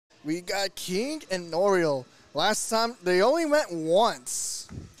We got King and Oriole. Last time, they only went once.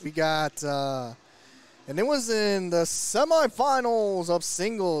 We got, and it was in the semifinals of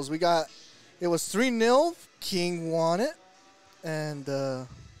singles. It was 3-0. King won it. And,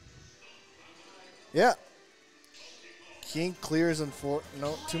 yeah. King clears in 4.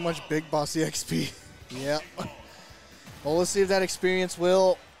 No, too much Big Boss EXP. Yeah. Well, let's see if that experience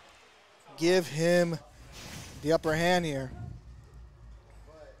will give him the upper hand here.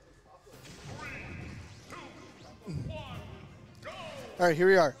 All right, here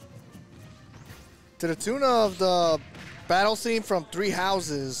we are. To the tune of the battle scene from Three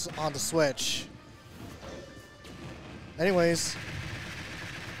Houses on the Switch. Anyways,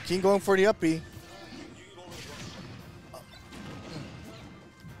 King going for the up B.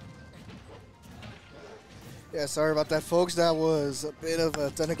 Yeah, sorry about that, folks. That was a bit of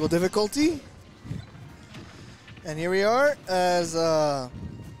a technical difficulty. And here we are as, ooh,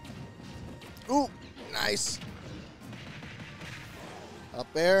 nice. Up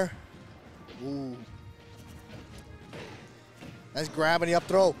there. Ooh. Nice grab and the up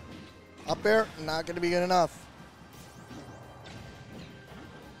throw. Up there, not going to be good enough.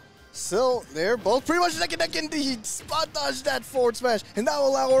 Still, they're both pretty much neck and neck indeed. Spot dodge that forward smash. And that will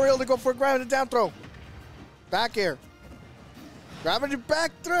allow Oriole to go for a grab and a down throw. Back air. Grabbing the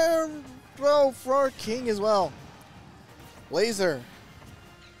back throw for King as well. Laser.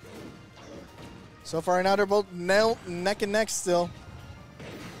 So far right now, they're both neck and neck still.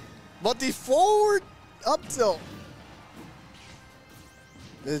 But the forward up tilt.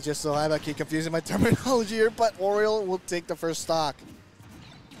 This is just so high, I keep confusing my terminology here, but Oriole will take the first stock.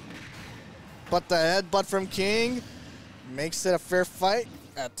 But the headbutt from King makes it a fair fight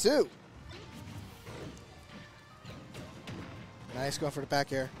at 2. Nice going for the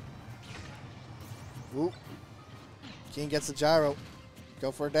back air. Ooh. King gets the gyro.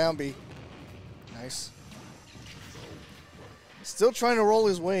 Go for a down B. Nice. Still trying to roll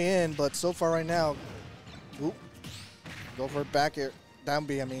his way in, but so far right now, ooh, go for a back air, down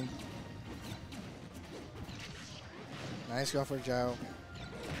B, I mean. Nice go for a gyro.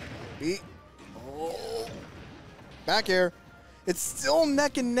 B. Oh. Back air. It's still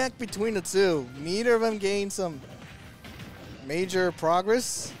neck and neck between the two. Neither of them gained some major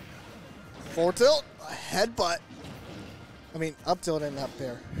progress. Forward tilt, headbutt. I mean, up tilt and up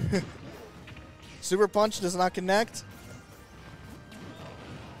there. Super punch does not connect.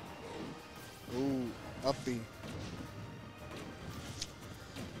 Ooh, up B.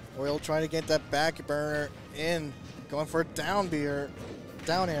 Oriole trying to get that back burner in. Going for a down B or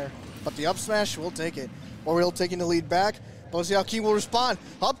down air. But the up smash will take it. Oriole taking the lead back. But we'll see how King will respond.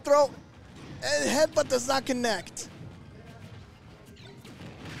 Up throw. And headbutt does not connect.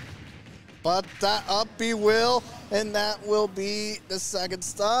 But that up B will. And that will be the second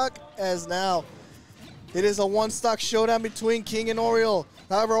stock. As now it is a one-stock showdown between King and Oriole.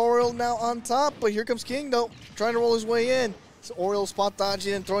 However, Oriole now on top, but here comes King, though, trying to roll his way in. So Oriole spot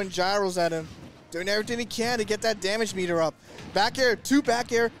dodging and throwing gyros at him. Doing everything he can to get that damage meter up. Back air, 2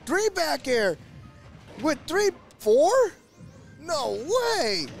 back air, 3 back air. With 3, 4? No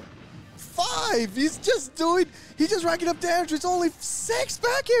way. 5. He's just racking up damage. It's only 6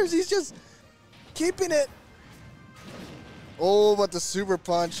 back airs. He's just keeping it. Oh, but the super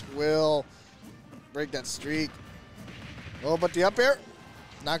punch will break that streak. Oh, but the up air.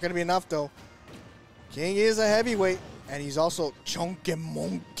 Not going to be enough, though. King is a heavyweight, and he's also chunky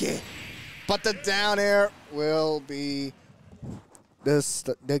monkey. But the down air will be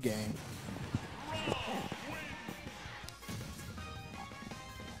the game.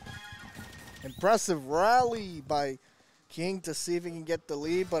 Impressive rally by King to see if he can get the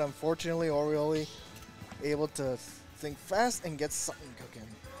lead, but unfortunately, Oriole able to think fast and get something cooking.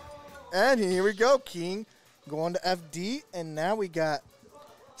 And here we go, King going to FD, and now we got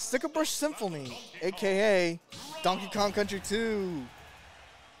Sticker Brush Symphony, a.k.a. Donkey Kong Country 2.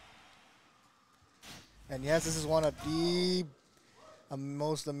 And yes, this is one of the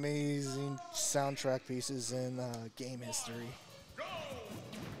most amazing soundtrack pieces in game history.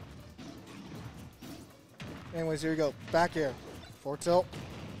 Anyways, here we go. Back air. Forward tilt.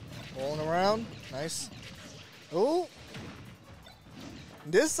 Rolling around. Nice. Ooh.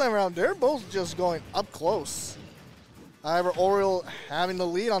 This time around, they're both just going up close. However, Oriole having the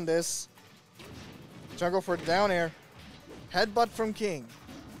lead on this. Trying to go for a down air. Headbutt from King.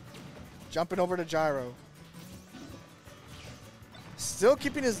 Jumping over to gyro. Still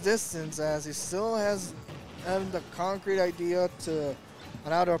keeping his distance as he still has the concrete idea on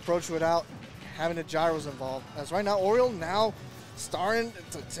how to approach without having the gyros involved. As right now, Oriole now starting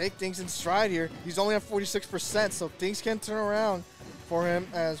to take things in stride here. He's only at 46%, so things can turn around for him,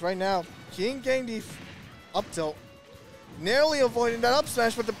 as right now, King getting the up tilt. Nearly avoiding that up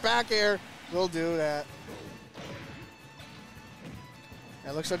smash, but the back air will do that.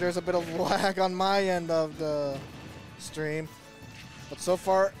 It looks like there's a bit of lag on my end of the stream. But so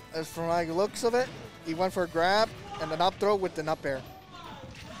far, as from my looks of it, he went for a grab and an up throw with an up air.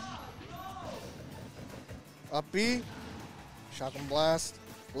 Up B, shotgun blast,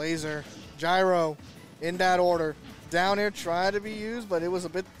 laser, gyro, in that order. Down air tried to be used, but it was a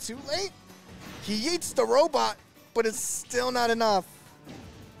bit too late. He eats the robot, but it's still not enough.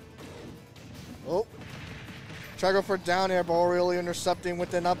 Oh. Try to go for down air, but Oriole intercepting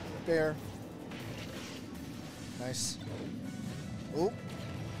with an up air. Nice. Oh.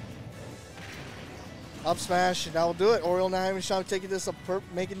 Up smash, and that will do it. Oriole now having a shot of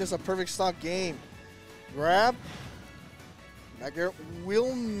making this a perfect stock game. Grab. Back air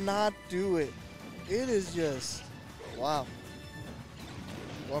will not do it. It is just, wow.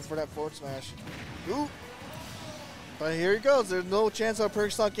 Going for that forward smash. Ooh. But here he goes. There's no chance of a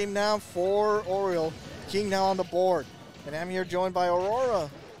perfect stock game now for Oriole. King now on the board. And I'm here joined by Aurora.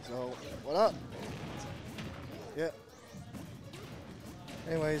 So, what up? Yeah.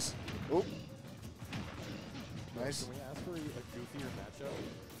 Anyways. Oop. Nice. Can we ask for a goofier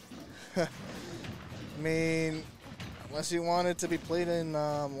matchup? I mean, unless you want it to be played in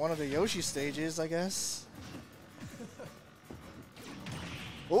one of the Yoshi stages, I guess.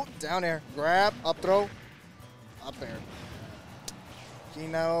 Oh, down air. Grab, up throw, up air.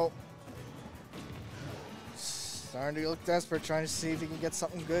 King now starting to look desperate, trying to see if he can get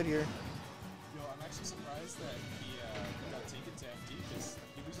something good here. Yo, I'm actually surprised that he got taken to FD because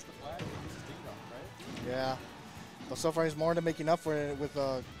he loses the flag and he loses takedown, right? Yeah. But so far he's more than making up for it with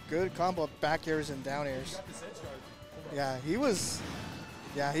a good combo of back airs and down airs. He got this edge guard. Yeah, he was.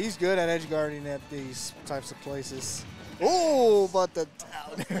 Yeah, he's good at edge guarding at these types of places. Oh, but the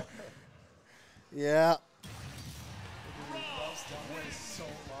down air. Yeah. Is so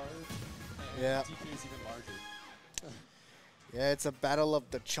large, and Yeah. TK is even larger. Yeah, it's a battle of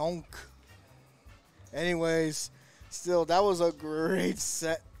the chunk. Anyways, still, that was a great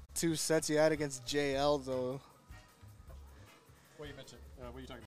set. 2 sets you had against JL, though. What you mentioned? What are you talking